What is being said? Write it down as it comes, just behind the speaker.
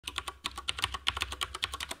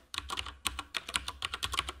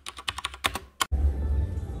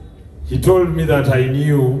He told me that I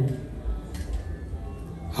knew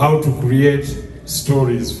how to create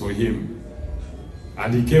stories for him,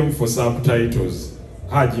 and he came for subtitles.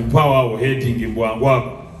 Haji mpawa heading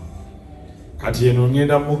mbwangwako kati eno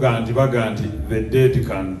ngenda muganti baganti the dead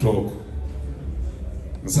can talk.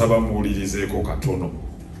 Nsaba muwulirizeeko katono.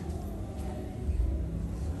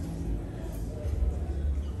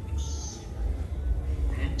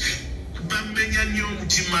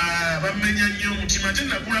 Bamenya nnyo omutima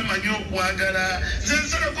tenakula manyi okwagala. Nze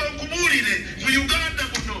nsalako nkubuulire mu Uganda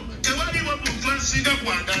muno tewaliwo muntu asinga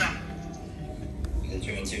kwagala.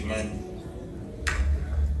 Ekyo nkimanyi.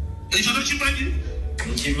 Ekyo tokimanyi?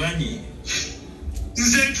 Nkimanyi.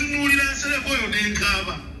 Nze ntunuulira Nsereko oyo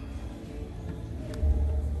n'enkaaba.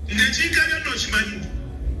 Ng'ekinkanya nno kimanyi.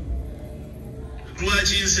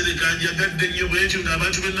 Lwaki Nsereko anjagadde nnyo bw'etyo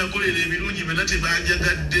ng'abantu be nakolera ebirungi bena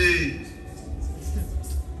tebanjagadde?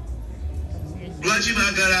 Lwaki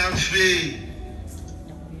baagala nfe?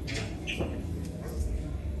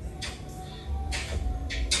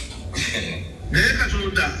 Naye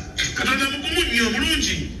Katonda mugumu nnyo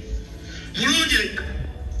mulungi.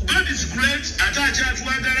 God is great, ate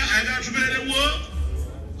akyatwagala agaatubeerewo.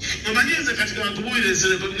 Omanyi nze kati kankubuulire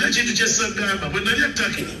Nsereko nina ekintu kye ssagamba. Bwe nali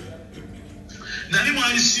ettake nali mu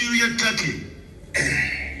ICU y'ettake,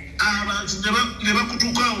 abantu ne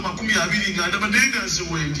bakutuuka awo 20 nga ndaba naye nga nze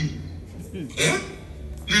wendi.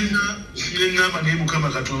 Neŋŋamba naye Mukama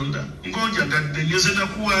Katonda ng'onjagadde nnyo, nze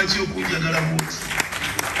nakuwaaki okunjagala bwoti.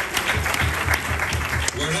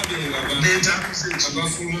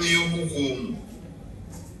 Abafulumya omukwomu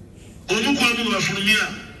bwe bafulumya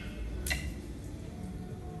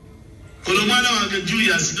ono omwana wange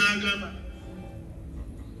Julius n'agamba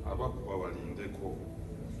abakuba balindeko,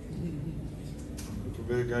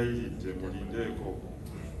 tubeegayiridde mulindeeko.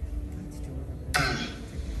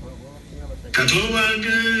 Kato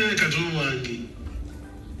wange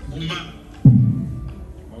guma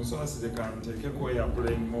Onsasire kanteekeko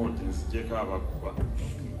airplane mode nzijeko abakuba.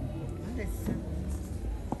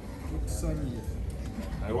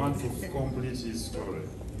 I want to complete his story.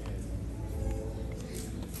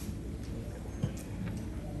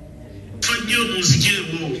 Fannyo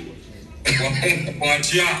munzikirewo.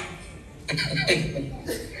 Watya.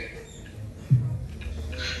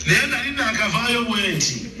 Naye nali naakavaayo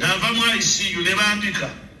bwenti nava mu ICU ne bambika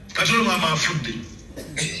Kato Lubwama afudde.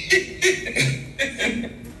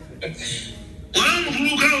 Wala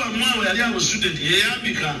omuvubuka wammwe awo yali abusudde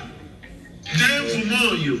yeyambika ntenvuma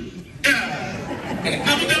oyo.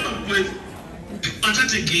 Namugamba gwe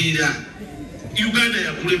atategeera Uganda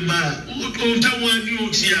yakulema ontawanyi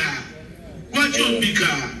otya? Lwaki ombika?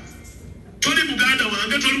 Toli Muganda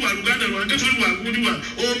wange, toli wa Luganda lwange, toli wa gundi wa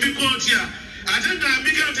ombika otya? Ate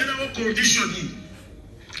ng'ambika aterawo kondishoni.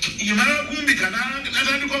 Yamala okumbika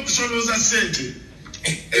n'atandika okusolooza ssente.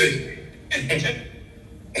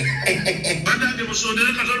 Banange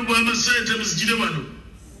musondere Kato Lubwama ssente muzigire wano.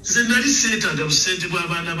 Nze nali seetaaga busente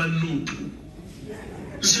bw'abaana ba Nuupu.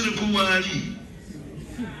 Nsereko waali.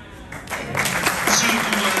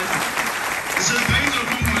 Nsereko ayinza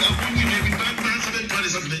okunyima ebibantu bansaba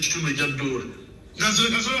 $3.3 nga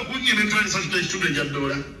Nsereko asobola okunyima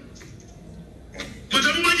 $3.3 Mwe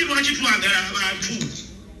temumanyi lwaki twagala abantu.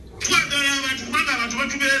 Twagala abantu kubanga abantu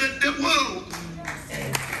batubeereddewo.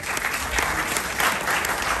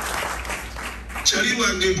 Kyali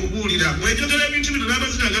wange nkubuulira mwejogera ebintu bino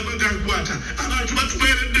n'amazina agaba gankwata. Abantu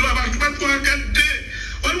batubeereddewo, abantu batwagadde.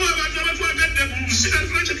 Waliwo abantu abatwagadde mu nsi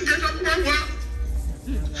natuna kye tugenda kubawa.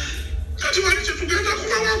 Kati wali kye tugenda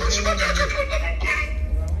kubawa amazima ga Katonda muggulu.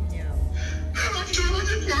 Abantu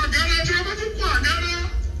tebamanyi kwagala.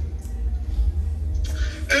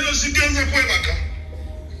 Eno sigenze kwebaka.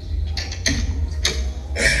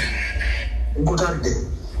 Nkutadde.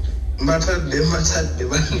 Matadde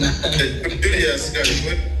bana. Julius kati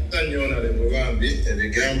tanyona le bwambi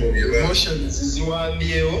ebigambo bye emotions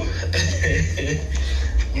ziwambyewo.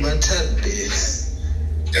 Matadde.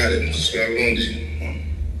 Kale muswalundi.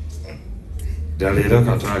 Ddala era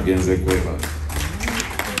Kato agenze kwebaka.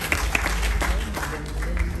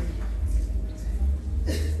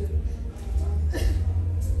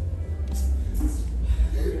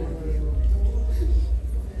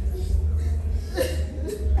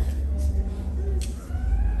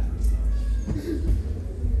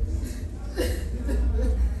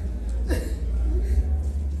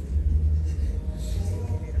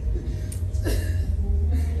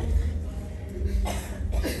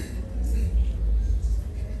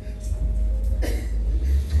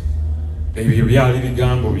 Ebyo byali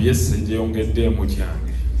bigambo bye sijjeyongeddeemu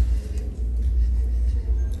kyange.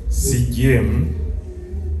 Sijjemu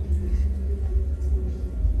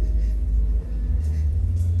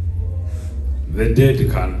The dead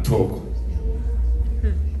can talk.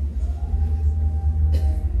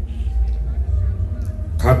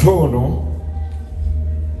 Katono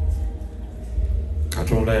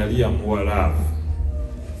Katonda yali yamuwalaavu.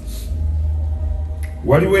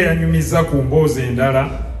 Waliwo eyanyumiza ku mboozi endala,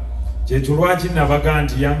 kyekyo lwaki nabaga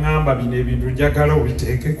nti yaŋŋamba bino ebintu njagala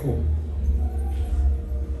obiteekeko.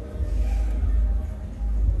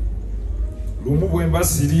 Lumu bwe mba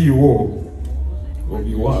siriiwo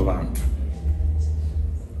obiwa abantu.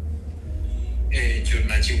 Ekyo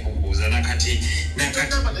nakikubuuza nakati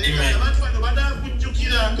abantu bano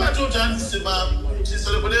banakujjukira ng'ate otandisema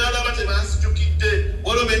Nsereko ne balaba tebansijjukidde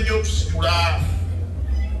waliwo ennyo okusitula.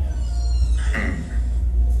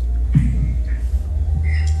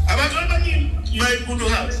 Abantu bamanyi my good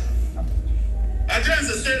heart. Ate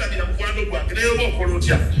nze seerabira mukwano gwange naye oba okola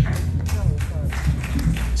otya?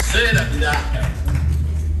 Seerabira.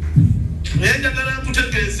 Naye njagala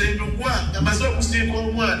nkutegeeza endugwa amaze okusiika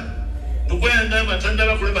omwana. Ndugwa yangamba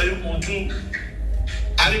tandaba kulebayo omuntu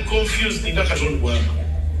ali confused nga Kato Lubwama.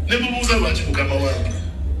 Ne mubuuza lwaki mukama wange.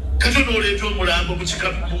 Kato n'oleeta omulambo mu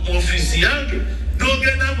ofiisi yange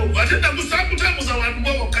n'ogendamo ate nakutambuza wantu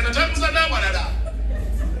bwokka natambuza n'awalala.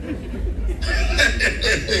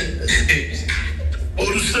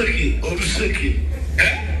 Oluseke.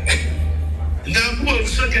 Nakuba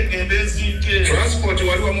oluseke ngende nziike. Transport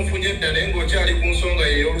wali wamufunye dda naye ng'okyali ku nsonga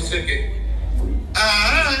ey'oluseke.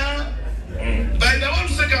 Baina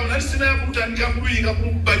oluseke awo nali sinakutandika kuluyinga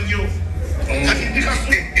kumubba nnyo.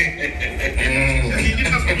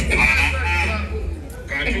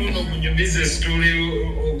 Katuno munyumize story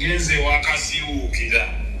ogenze wakasiwuukira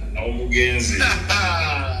Omugenzi.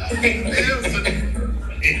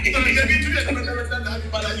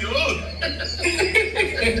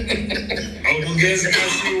 Omugenzi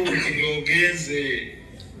kasiwuukira ogenze.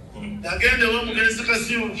 Nagende w'Omugenzi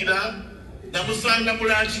kasiwuukira namusanga mu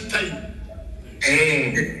lunch time.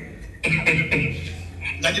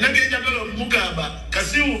 Nga nina byenjagala okumugamba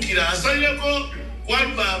kasiwuukira asalireko ku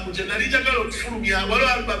alubamu gye nali njagala okufulumya waliwo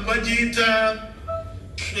alubamu bagiyita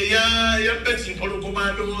eya Betty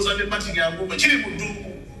Mpologoma ndowooza ne Martin Yangume kiri mu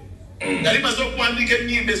dduuku. Nali maze okuwandiika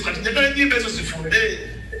ennyimba ezo kati njagala ennyimba ezo zifulde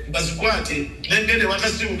bazikwate nengende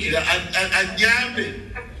wakasiwuukira anyambe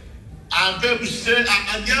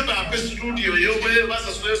ampe studio ey'obwere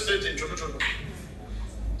basasulayo sente entonotono.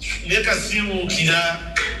 Naye kasiwuukira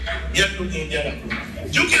yadduka enjala.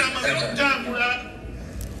 Jjukira amaze okutambula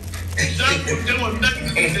ntambudde wonna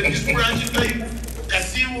ebisulanjitayimu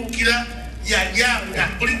kasiwuukira yajanga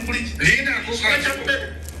Lindako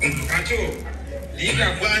Kato.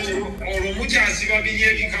 Lindako olwo mukyasiba biri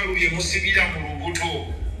ebikalu bye musibira mu lubuto.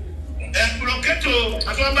 Loketo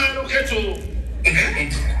atwambala loketo.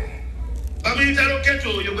 Bamuyita loketo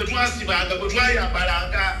oyo gwe twasibanga gwe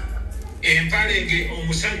twayambalanga. Empale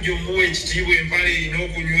omusajja omuwa ekitiibwa empale erina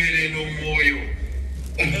okunywera eno mu mwoyo.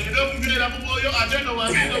 Erina okunywera mu mwoyo ate no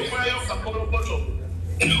wagenda okulayo kakoloboto.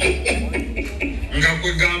 Nga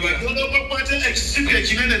kwegamba n'okwata ekisipi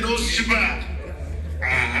ekinene n'osiba.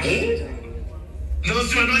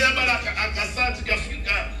 N'osiba n'oyambala akasaati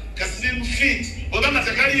ka slim fit. Oba nga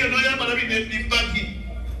tekaliyo n'oyambala bino ebibagi.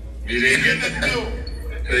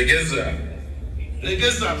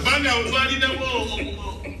 Legeza. Kubanga otwalinawo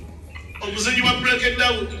omuzenyi wa break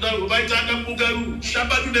down bayitanga bugalu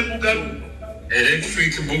shabadu ne bugalu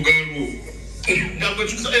electric bugalu nga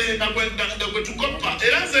tukopa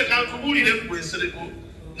era nze kankubulire ku Nsereko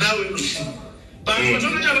naawe lusi bantu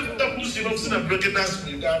batono nyala kuta kusi n'okusina break dance mu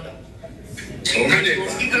Uganda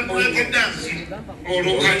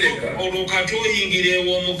olwo Kato oyingira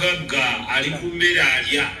ew'omugagga ali ku mmere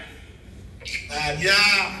alya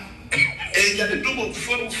enja neddumu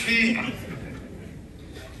okufa obufi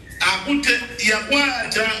akute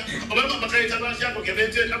yakwata obama bakayita bakyako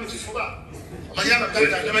kebeteeka mu kifuba amanyi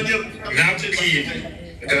abaganda nabanye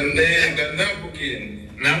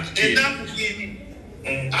enapukini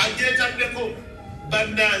agyetaddeko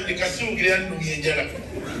bannange kasiwuukira yannumya enjala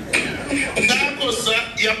n'akosa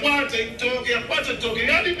yakwata ettooke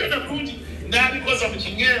yaliddona bulungi n'alikoza mu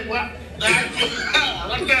kiŋŋembwa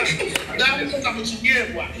n'alikoza mu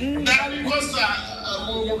kiŋŋembwa n'alikoza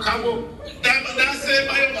mu kago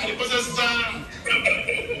n'asembayo ng'alikozesa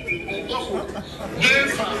ogoku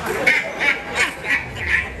nefa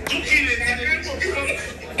tukire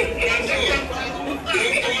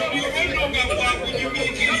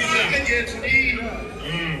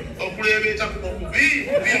okulebeeta kuno mubi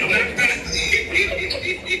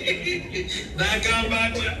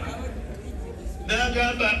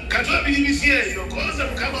n'agamba Kato abiribisi eyo koze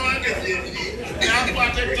mukama wange gyebiri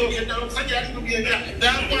n'akwata ettooke eddala omusajja yali nubyengera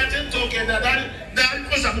n'akwata ettooke eddala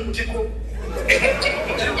n'alikoza mu butiko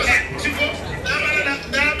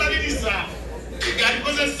n'amaliriza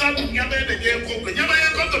ng'alikozesa nyama y'enkoko nyama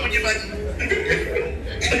y'enkoko mugimanyi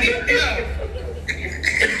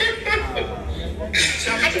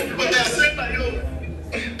kyakati okukola yasembayo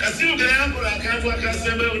kasimu geyakola akantu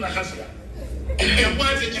akasembayo nakasula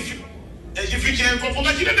yakwata ekifi ky'enkoko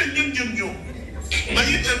nga kinene nnyo nnyo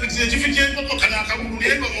manyi ekifi ky'enkoko kano akagulu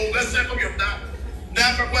naye ogasseeko byonna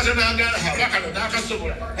n'akakwata n'agaala akakano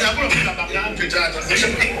n'akasobola yagula kugamba kampe taata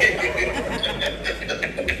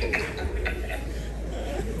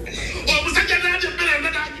omusajja n'aja emmere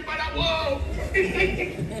yonna n'agibalawo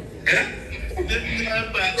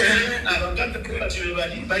abaganda batyo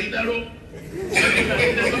bali bayinalo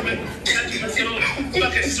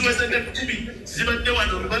bakesiwezedde 10 zibadde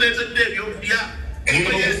wano baleetedde ebyokulya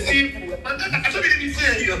ono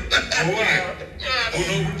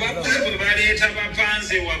obubakuli bwe baleeta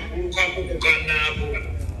bapanze waggulukako ku kanaabo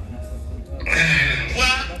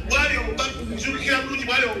bwali obubakuli bulungi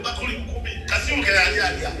bwali obubakuli 10 kasimuke yali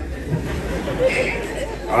alya.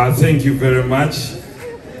 Thank you very much.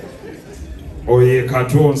 Oye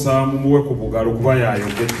Kato nsaba mumuwe ku bugalo kuba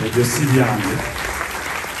yayogedde ebyo si byange.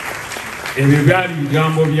 Ebyo byali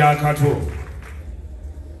bigambo bya Kato.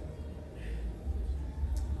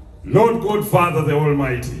 Lord God, Father, the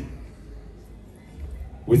Almighty,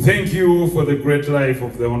 we thank you for the great life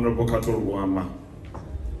of the Honorable Kato Lubwama,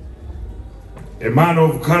 a man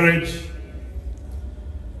of courage,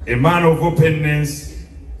 a man of openness,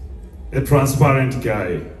 a transparent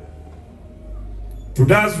guy.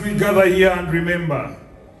 Today, as we gather here and remember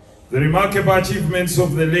the remarkable achievements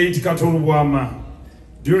of the late Kato Lubwama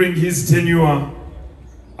during his tenure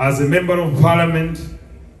as a member of parliament,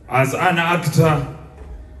 as an actor,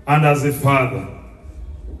 and as a father.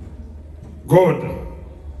 God,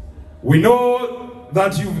 we know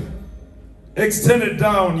that you've extended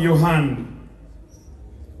down your hand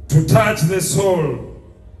to touch the soul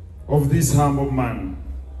of this humble man.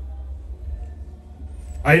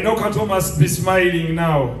 I know Kato must be smiling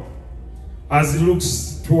now as he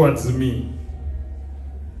looks towards me.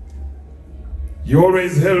 You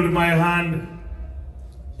always held my hand.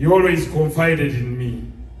 You always confided in me.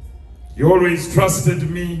 You always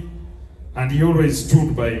trusted me, and he always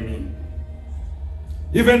stood by me.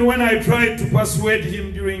 Even when I tried to persuade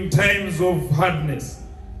him during times of hardness,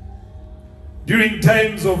 during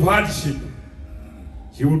times of hardship,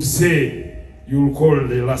 he would say, "You'll call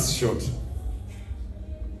the last shot."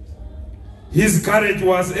 His courage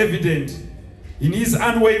was evident in his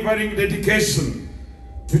unwavering dedication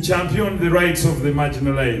to champion the rights of the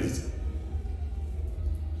marginalized.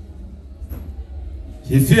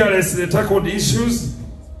 He fearlessly tackled issues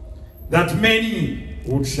that many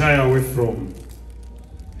would shy away from,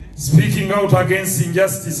 speaking out against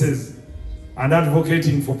injustices and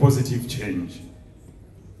advocating for positive change.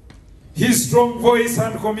 His strong voice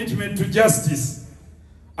and commitment to justice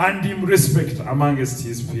earned him respect amongst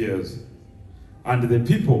his peers and the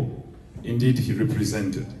people indeed he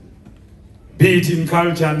represented, be it in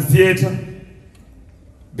culture and theatre,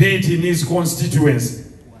 be it in his constituency,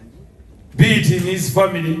 be it in his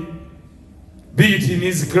family, be it in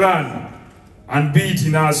his clan, and be it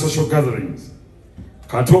in our social gatherings.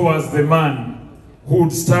 Kato was the man who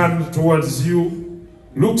would stand towards you,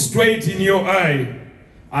 look straight in your eye,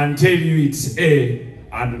 and tell you it's A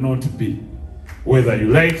and not B, whether you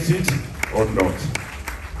liked it or not.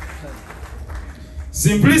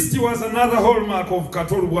 Simplicity was another hallmark of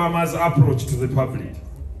Kato Lubwama's approach to the public.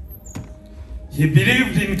 He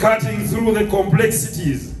believed in cutting through the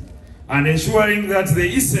complexities and ensuring that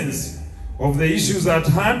the essence of the issues at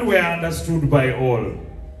hand were understood by all.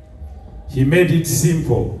 He made it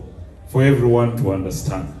simple for everyone to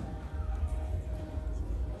understand.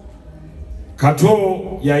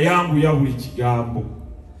 Kato yayambuya buli kigambo,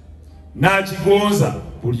 n'akigonza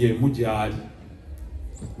buli emu gy'ali,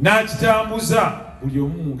 n'akitambuza buli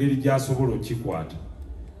omu mu ngeri gy'asobola okukikwata.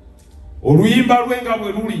 Oluyimba lwe nga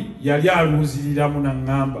bwe luli yali aluuziriramu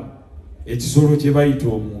n'aŋŋamba, ekisolo kye bayita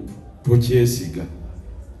omuntu tokyesiga,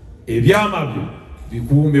 ebyama byo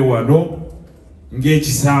bikuume wano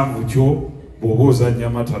ng'ekisanvu kyo bw'oba ozannya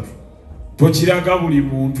matatu, tokiraga buli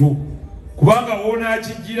muntu kubanga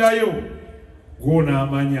w'onaakigirayo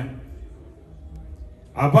gw'onaamanya.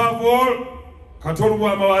 Above all, Kato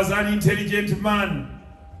Lubwama was an intelligent man,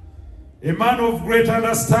 a man of great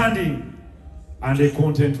understanding, and a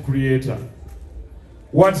content creator.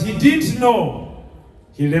 What he didn't know,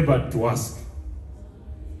 he labored to ask.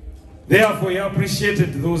 Therefore, he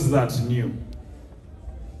appreciated those that knew.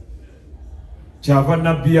 Kyava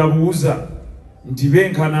nabbi yabuuza nti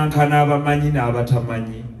benkanankana abamanyi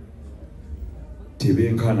n'abatamanyi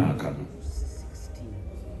tebenkanankana.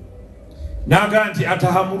 Naganti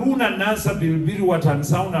atahamuruna nasa bilbiri wa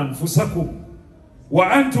tansauna anfusakum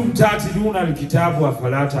wa antum tatiluna alkitabu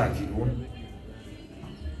afala ta'qilun.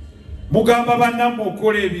 Mugamba bannammwe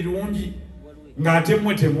okukola ebirungi ng'ate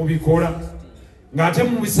mmwe temubikola, ng'ate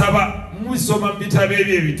mubisoma mu bitabo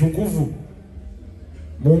ebyo ebitukuvu.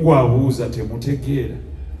 Mungu abuuza temutegeera.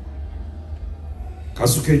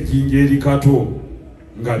 Kasuka ejjinja eri Kato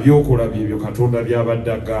nga byokola byebyo Katonda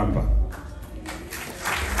byabadde agamba.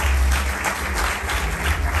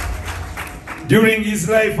 During his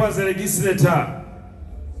life as a legislator,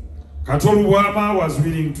 Kato Lubwama was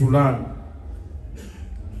willing to learn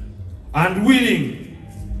and willing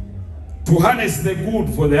to harness the good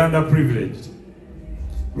for the underprivileged.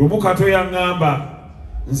 Lumu Kato yangamba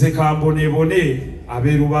nze kambonebone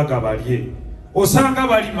abeerubaga balye. Osanga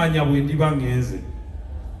balimanya bwe ndiba ngenze.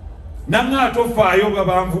 Nanga atofaayo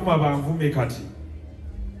banvume kati.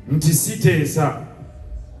 Nti siteesa.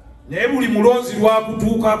 Naye buli mulonzi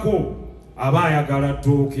lwakutuukako aba ayagala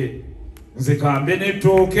ttooke. Nze kambe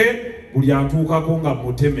n'ettooke buli antuukako nga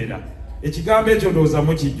mutemera. Ekigambo ekyo ndowooza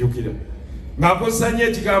mukijjukira. Ng'akozesa nnyo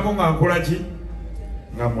ekigambo nga nkola ki?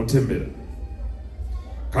 Nga mutemera.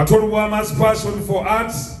 Kato Lubwama's passion for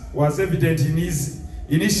arts was evident in his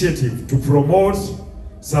initiative to promote,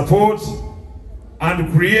 support,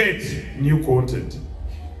 and create new content.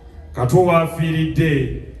 Kato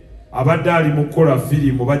waafiiridde abadde ali mu kukola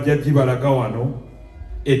firimu bajjajji balaga wano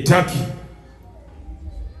ettaki.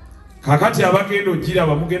 Kakati abagenda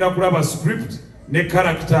ogiraba mugenda kulaba script ne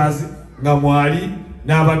characters nga mwali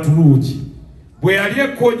n'abatuluuki. Bwe yali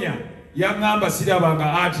ekkonya yaŋŋamba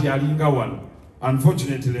sirabanga ati yalinga wano.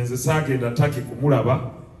 Unfortunately nze saagenda Taki kumulaba.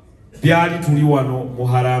 Byali tuli wano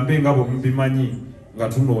muharambe nga bwe mubimanyi nga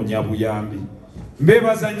tunoonya buyambi.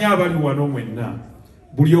 Mbeebaza nnyo abali wano mwenna.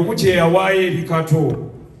 Buli omu kye yawaayo eri Kato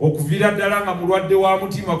okuviira ddala nga mulwadde wa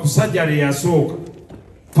mutima ku sajjale yasooka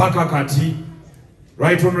paka kati.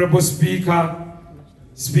 Right Honorable Speaker,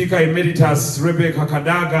 Speaker Emeritus Rebecca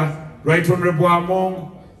Kadaga, Right Honorable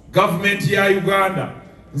Among, Government ya Uganda,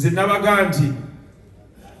 nze nabaga nti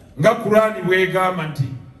nga Kurani bwegamba nti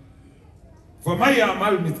faman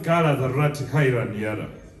ya'mal mithqala dharrati khairan yara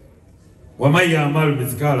wa man ya'mal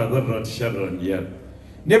mithqala dharrati sharran yara.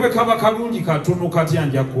 Ne bwe kaba kalungi katono katya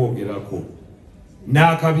nja kwogerako,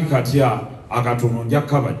 n'akabi katya akatono nja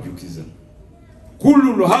kabajjukiza.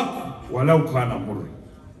 Kullul haqq walau kana murra.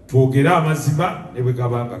 Twogera amazima ne bwe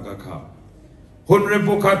gabanga gakaawa.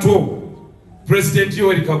 Honorable Kato, President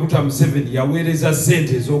Yoweri Kaguta Museveni yaweereza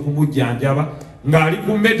ssente ez'okumujjanjaba ng'ali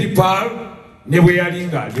ku Medipal ne bwe yali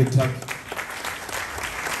ng'ali ettaka.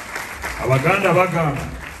 Abaganda bagamba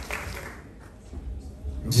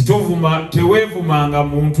nti teweevumanga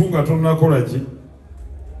muntu nga tonnakola ki?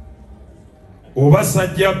 Oba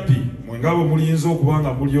sajjabbi mwe nga bwe muliyinza okuba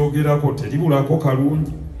nga mulyogerako teribulako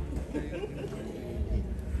kalungi.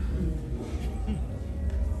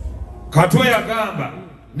 Kato yagamba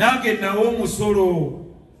nange nawo omusolo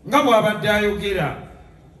nga bw'abadde ayogera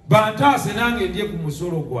bantaase nange ndye ku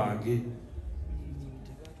musolo gwange.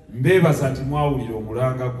 Mbeebaza nti mwawulira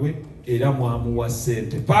omulanga gwe era mwamuwa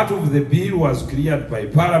ssente. Part of the bill was cleared by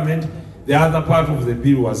Parliament, the other part of the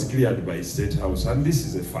bill was cleared by State House, and this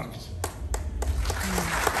is a fact.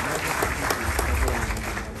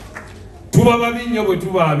 Tuba babi nnyo bwe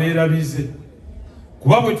tuba abeera bize,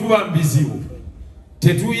 kuba bwe tuba mbizibu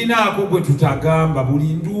tetuyinaako gwe tutagamba.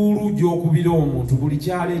 Buli nduulu gy'okubira omuntu buli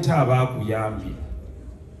kyaleeta aba akuyambye.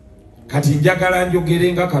 Kati njagala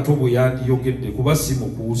njogere nga Kato bwe yandiyogedde kuba si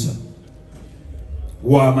mukuusa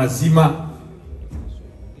wa mazima.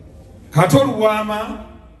 Kato Lubwama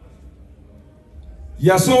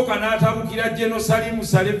yasooka n'atabukira Jenosali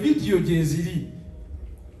Musale, vidiyo gye ziri.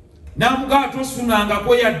 Namugaa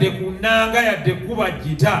tosunangako yadde ku nnanga yadde kuba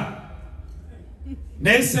jjita.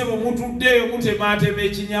 Naye ssebo mutuddeeyo mutemaatema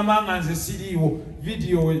ekinyama nga nze siriiwo.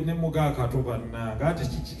 Vidiyo ne mugaa Kato bannanga ate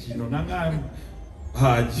kiki kino nangamba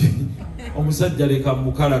haji omusajja leka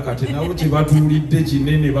mukalakate nabo kye batuulidde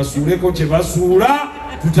kinene basuuleko kye basuula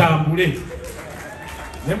tutambule.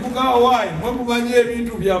 Ne mugaa waayi mwe mubanye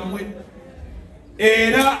ebintu byammwe.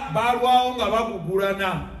 Era balwawo nga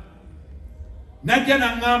bagugulana. Najja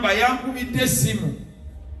naŋŋamba yankubidde essimu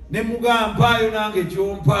ne mugaa mpaayo nange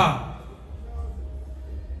kyompa.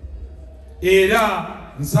 Era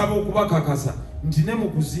nsaba okubakakasa nti ne mu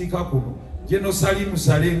kuziika kuno Jenosali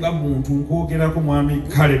Musale nga muntu nkwogerako mwami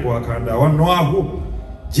kale bwakanda wano aho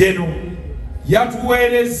jeno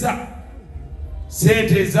yatuweereza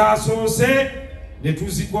ssente ezasoose ne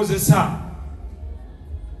tuzikozesa.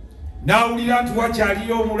 Nawulira nti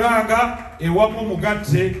wakyaliyo omulanga ewamu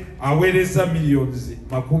omugatte aweereza millions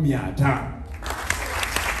 50.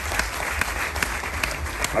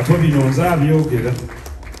 ate bino nze abyogera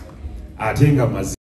ate nga mazima.